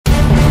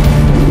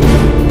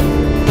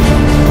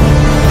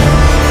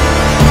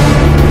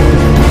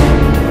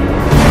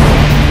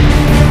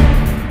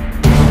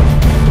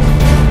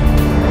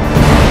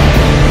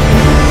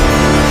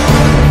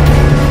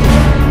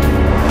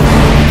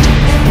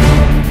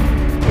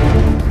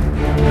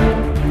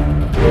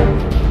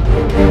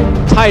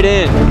tight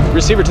end.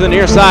 Receiver to the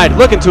near side,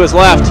 looking to his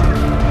left.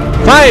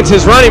 Finds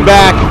his running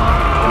back.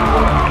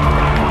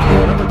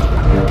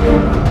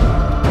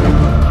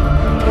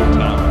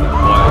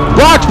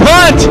 Blocked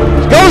punt.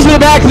 Goes to the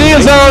back of the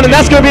end zone, and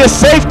that's going to be a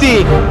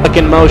safety.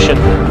 In motion.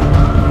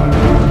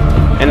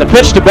 And the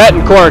pitch to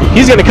Betancourt.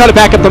 He's going to cut it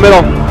back up the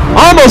middle.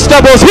 Almost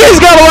doubles. He's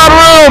got a lot of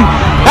room.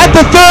 At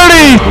the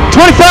 30,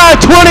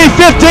 25, 20,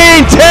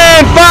 15,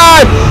 10,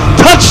 5.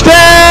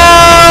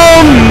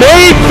 Touchdown,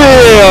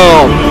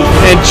 Mayfield.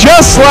 And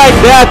just like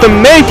that, the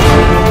Mayfield.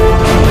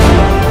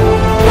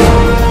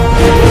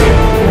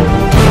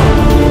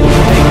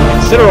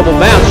 Considerable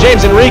bounce.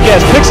 James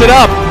Enriquez picks it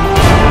up.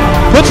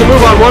 Puts a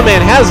move on one man.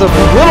 Has a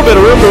little bit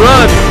of room to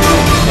run.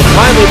 And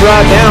finally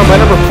brought down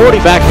by number 40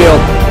 backfield.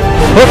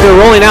 Hooker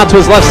rolling out to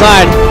his left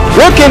side.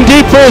 Looking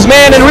deep for his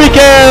man,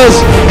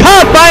 Enriquez.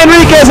 Caught by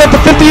Enriquez at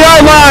the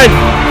 50-yard line.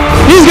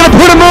 He's going to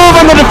put a move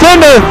on the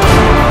defender.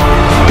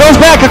 Goes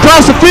back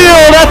across the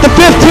field at the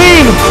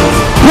 15.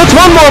 Puts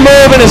one more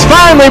move and is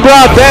finally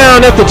brought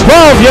down at the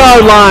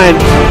 12-yard line.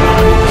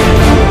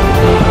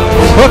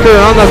 Hooker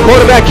on the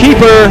quarterback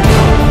keeper.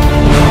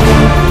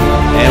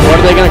 And what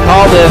are they going to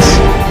call this?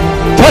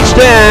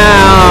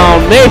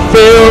 Touchdown,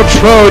 Mayfield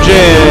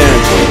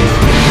Trojans.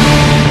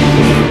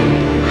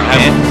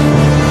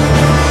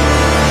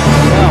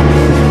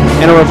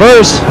 And a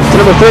reverse to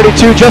number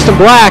 32, Justin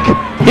Black.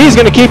 He's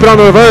going to keep it on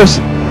the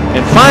reverse. And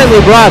finally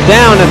brought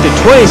down at the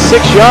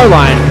 26-yard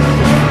line.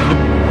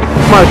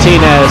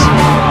 Martinez.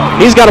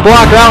 He's got a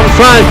blocker out in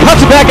front.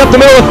 Cuts it back up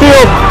the middle of the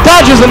field.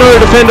 Dodges another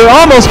defender.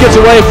 Almost gets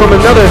away from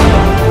another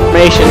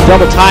formation.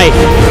 Double tight.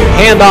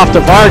 Hand off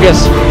to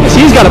Vargas. As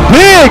he's got a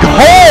big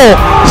hole.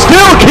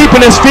 Still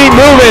keeping his feet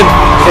moving.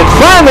 And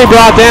finally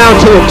brought down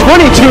to the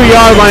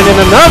 22-yard line.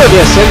 And another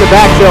miss in the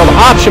backfield.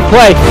 Option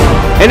play.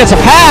 And it's a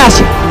pass.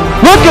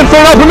 Looking for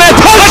an open man.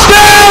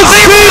 Touchdown,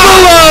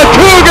 Cibola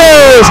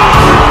Cougars!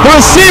 The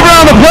receiver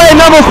on the play,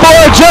 number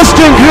 4,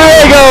 Justin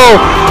Griego.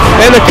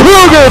 And the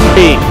Cougars.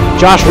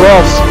 Josh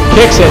Rolfs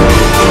kicks it.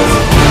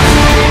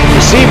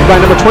 Received by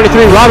number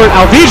 23, Robert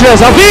Alvidrez.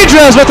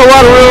 Alvidrez with a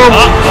lot of room.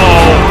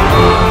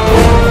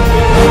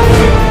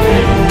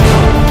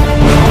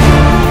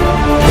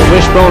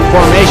 Wishbone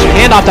formation.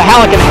 Handoff to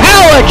Halleck. And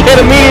Halleck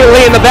hit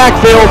immediately in the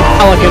backfield.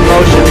 Halleck in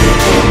motion.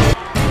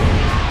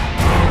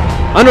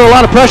 Under a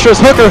lot of pressure is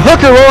Hooker.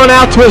 Hooker rolling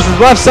out to his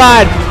left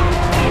side.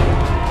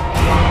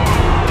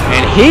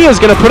 And he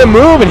is going to put a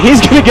move, and he's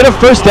going to get a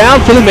first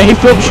down for the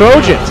Mayfield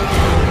Trojans.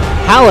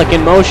 Halleck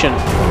in motion.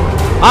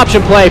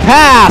 Option play,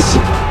 pass.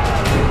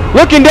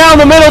 Looking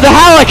down the middle to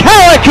Halleck.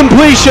 Halleck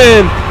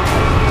completion.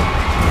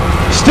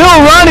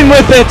 Still running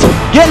with it.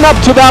 Getting up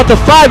to about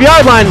the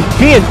 5-yard line.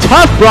 Being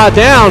tough, brought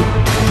down.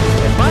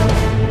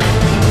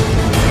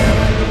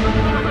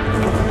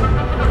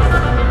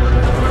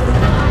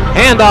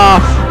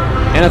 Handoff.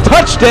 And a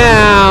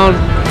touchdown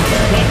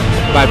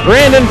by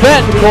Brandon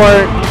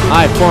Betancourt.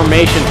 High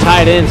formation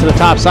tied in to the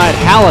top side.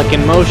 Halleck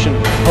in motion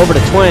over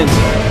to Twins.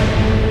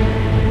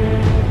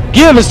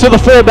 Give is to the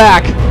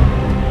fullback.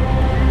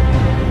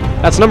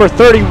 That's number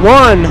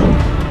 31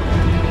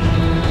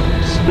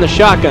 in the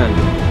shotgun.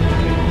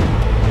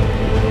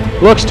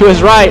 Looks to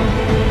his right.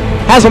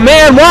 Has a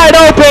man wide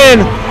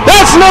open.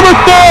 That's number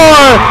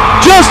 4,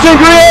 Justin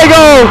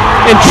Griego.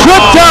 And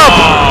tripped up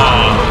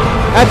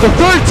at the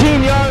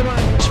 13-yard line.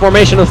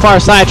 Formation to the far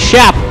side.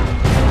 Shapp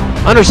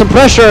under some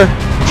pressure,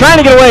 trying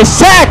to get away.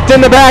 Sacked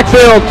in the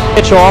backfield.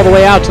 Mitchell all the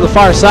way out to the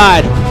far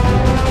side.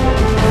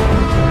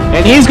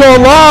 And he's going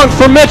long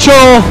for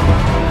Mitchell.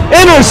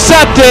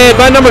 Intercepted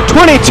by number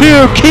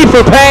 22,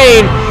 Kiefer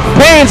Payne.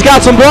 Payne's got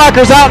some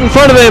blockers out in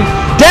front of him.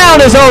 Down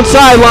his own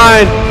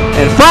sideline.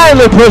 And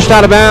finally pushed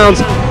out of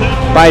bounds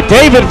by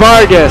David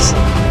Vargas.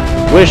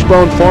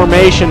 Wishbone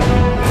formation.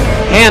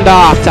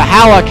 Handoff to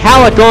Halleck.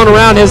 Halleck going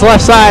around his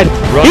left side.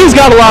 He's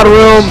got a lot of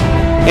room.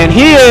 And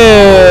he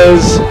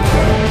is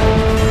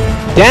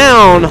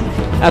down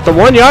at the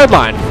 1-yard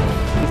line.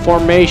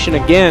 Formation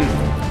again.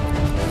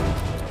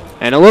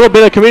 And a little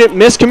bit of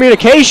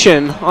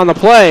miscommunication on the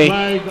play.